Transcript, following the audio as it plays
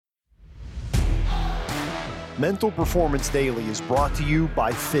Mental Performance Daily is brought to you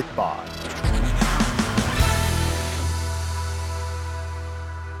by Fitbod.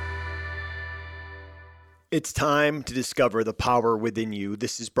 It's time to discover the power within you.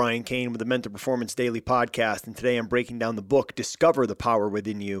 This is Brian Cain with the Mental Performance Daily podcast, and today I'm breaking down the book, Discover the Power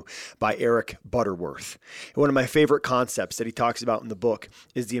Within You by Eric Butterworth. One of my favorite concepts that he talks about in the book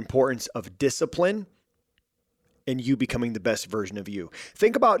is the importance of discipline and you becoming the best version of you.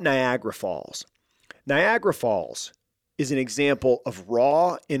 Think about Niagara Falls. Niagara Falls is an example of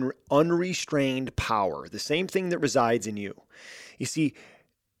raw and unrestrained power, the same thing that resides in you. You see,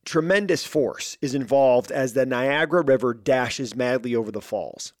 tremendous force is involved as the Niagara River dashes madly over the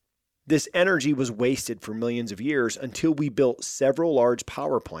falls. This energy was wasted for millions of years until we built several large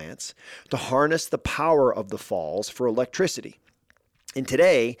power plants to harness the power of the falls for electricity. And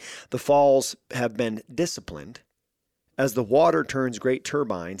today, the falls have been disciplined as the water turns great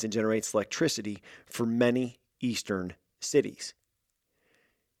turbines and generates electricity for many eastern cities.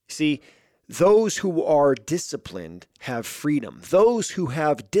 See, those who are disciplined have freedom. Those who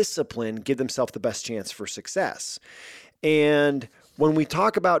have discipline give themselves the best chance for success. And when we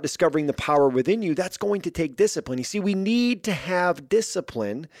talk about discovering the power within you, that's going to take discipline. You see, we need to have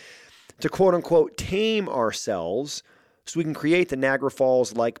discipline to quote unquote tame ourselves so we can create the Niagara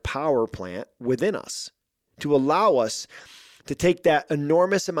Falls-like power plant within us, to allow us to take that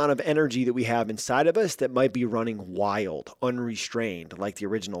enormous amount of energy that we have inside of us that might be running wild, unrestrained, like the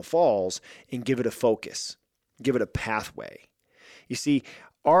original falls, and give it a focus, give it a pathway. You see,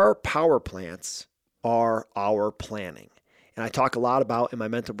 our power plants are our planning. And I talk a lot about in my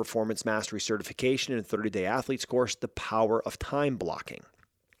Mental Performance Mastery Certification and 30-Day Athletes course, the power of time blocking.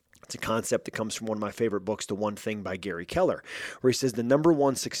 It's a concept that comes from one of my favorite books, The One Thing by Gary Keller, where he says the number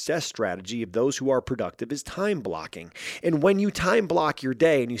one success strategy of those who are productive is time blocking. And when you time block your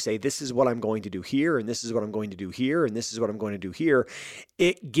day and you say, this is what I'm going to do here, and this is what I'm going to do here, and this is what I'm going to do here,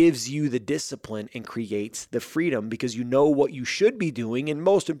 it gives you the discipline and creates the freedom because you know what you should be doing. And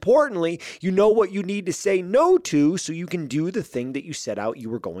most importantly, you know what you need to say no to so you can do the thing that you set out you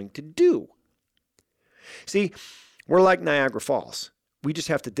were going to do. See, we're like Niagara Falls. We just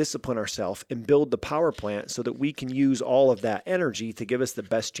have to discipline ourselves and build the power plant so that we can use all of that energy to give us the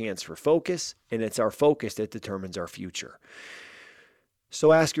best chance for focus, and it's our focus that determines our future.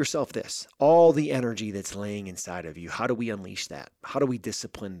 So ask yourself this, all the energy that's laying inside of you, how do we unleash that? How do we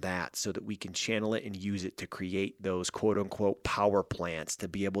discipline that so that we can channel it and use it to create those quote-unquote power plants to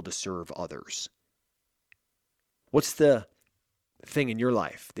be able to serve others? What's the thing in your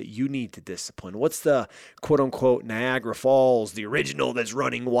life that you need to discipline? What's the quote-unquote Niagara Falls, the original that's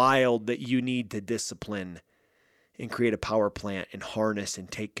running wild, that you need to discipline and create a power plant and harness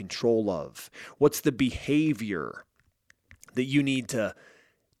and take control of? What's the behavior that you need to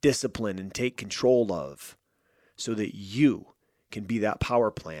discipline and take control of so that you can be that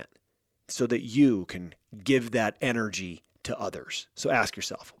power plant, so that you can give that energy to others? So ask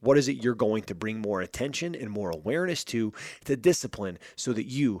yourself, what is it you're going to bring more attention and more awareness to discipline so that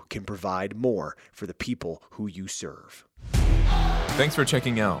you can provide more for the people who you serve? Thanks for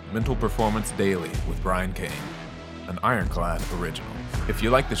checking out Mental Performance Daily with Brian Cain, an Ironclad original. If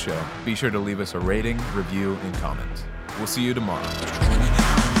you like the show, be sure to leave us a rating, review, and comment. We'll see you tomorrow.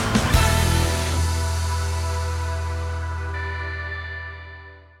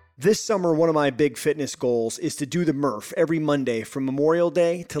 This summer, one of my big fitness goals is to do the Murph every Monday from Memorial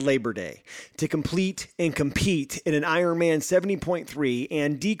Day to Labor Day, to complete and compete in an Ironman 70.3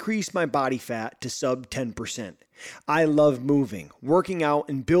 and decrease my body fat to sub 10%. I love moving, working out,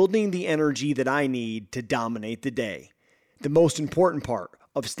 and building the energy that I need to dominate the day. The most important part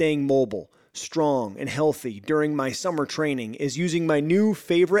of staying mobile, strong, and healthy during my summer training is using my new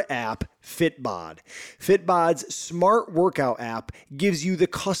favorite app, Fitbod. Fitbod's smart workout app gives you the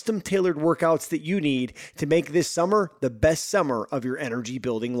custom-tailored workouts that you need to make this summer the best summer of your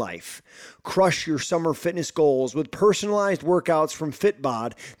energy-building life. Crush your summer fitness goals with personalized workouts from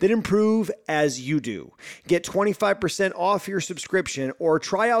Fitbod that improve as you do. Get 25% off your subscription or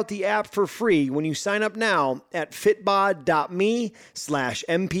try out the app for free when you sign up now at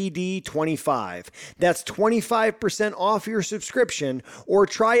fitbod.me/MPD25. That's 25% off your subscription or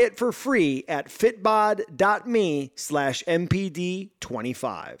try it for free at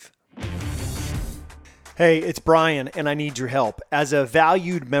fitbod.me/MPD25. Hey, it's Brian, and I need your help. As a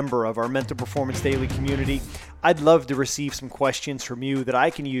valued member of our Mental Performance Daily community, I'd love to receive some questions from you that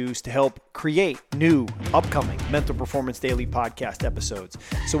I can use to help create new, upcoming Mental Performance Daily podcast episodes.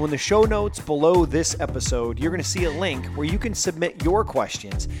 So in the show notes below this episode, you're going to see a link where you can submit your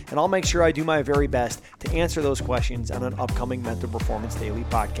questions, and I'll make sure I do my very best to answer those questions on an upcoming Mental Performance Daily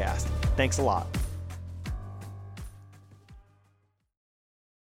podcast. Thanks a lot.